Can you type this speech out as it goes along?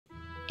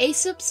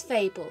Aesop's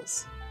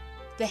Fables,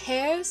 the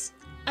Hares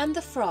and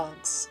the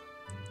Frogs.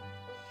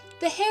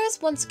 The hares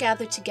once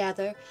gathered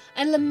together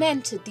and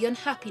lamented the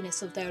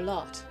unhappiness of their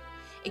lot,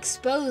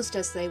 exposed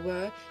as they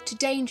were to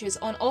dangers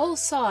on all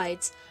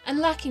sides and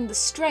lacking the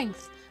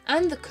strength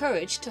and the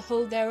courage to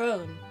hold their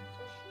own.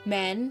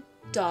 Men,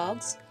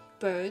 dogs,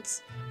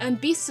 birds, and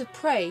beasts of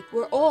prey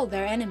were all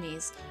their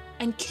enemies,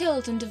 and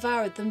killed and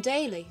devoured them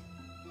daily.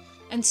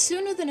 And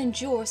sooner than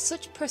endure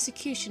such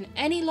persecution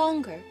any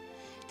longer,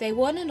 they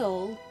one and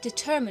all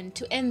determined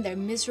to end their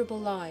miserable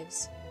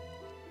lives.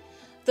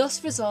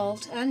 Thus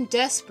resolved and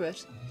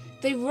desperate,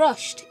 they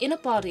rushed in a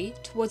body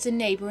towards a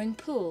neighbouring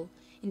pool,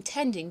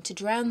 intending to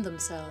drown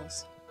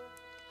themselves.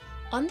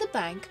 On the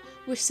bank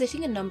were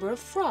sitting a number of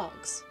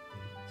frogs,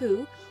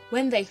 who,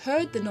 when they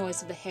heard the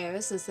noise of the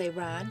hares as they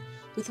ran,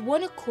 with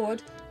one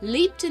accord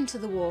leaped into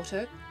the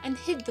water and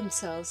hid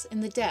themselves in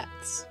the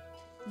depths.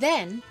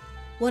 Then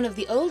one of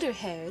the older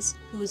hares,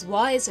 who was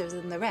wiser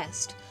than the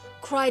rest,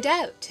 cried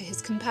out to his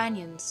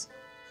companions,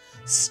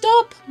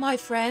 "Stop, my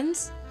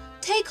friends!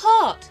 Take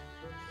heart!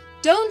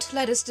 Don't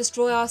let us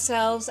destroy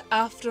ourselves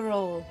after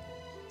all.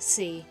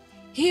 See,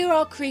 here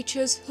are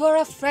creatures who are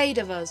afraid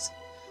of us,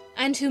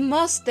 and who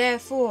must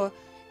therefore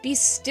be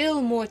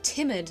still more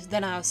timid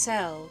than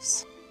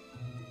ourselves."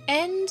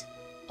 End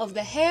of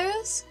the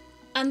Hares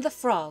and the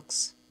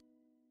Frogs.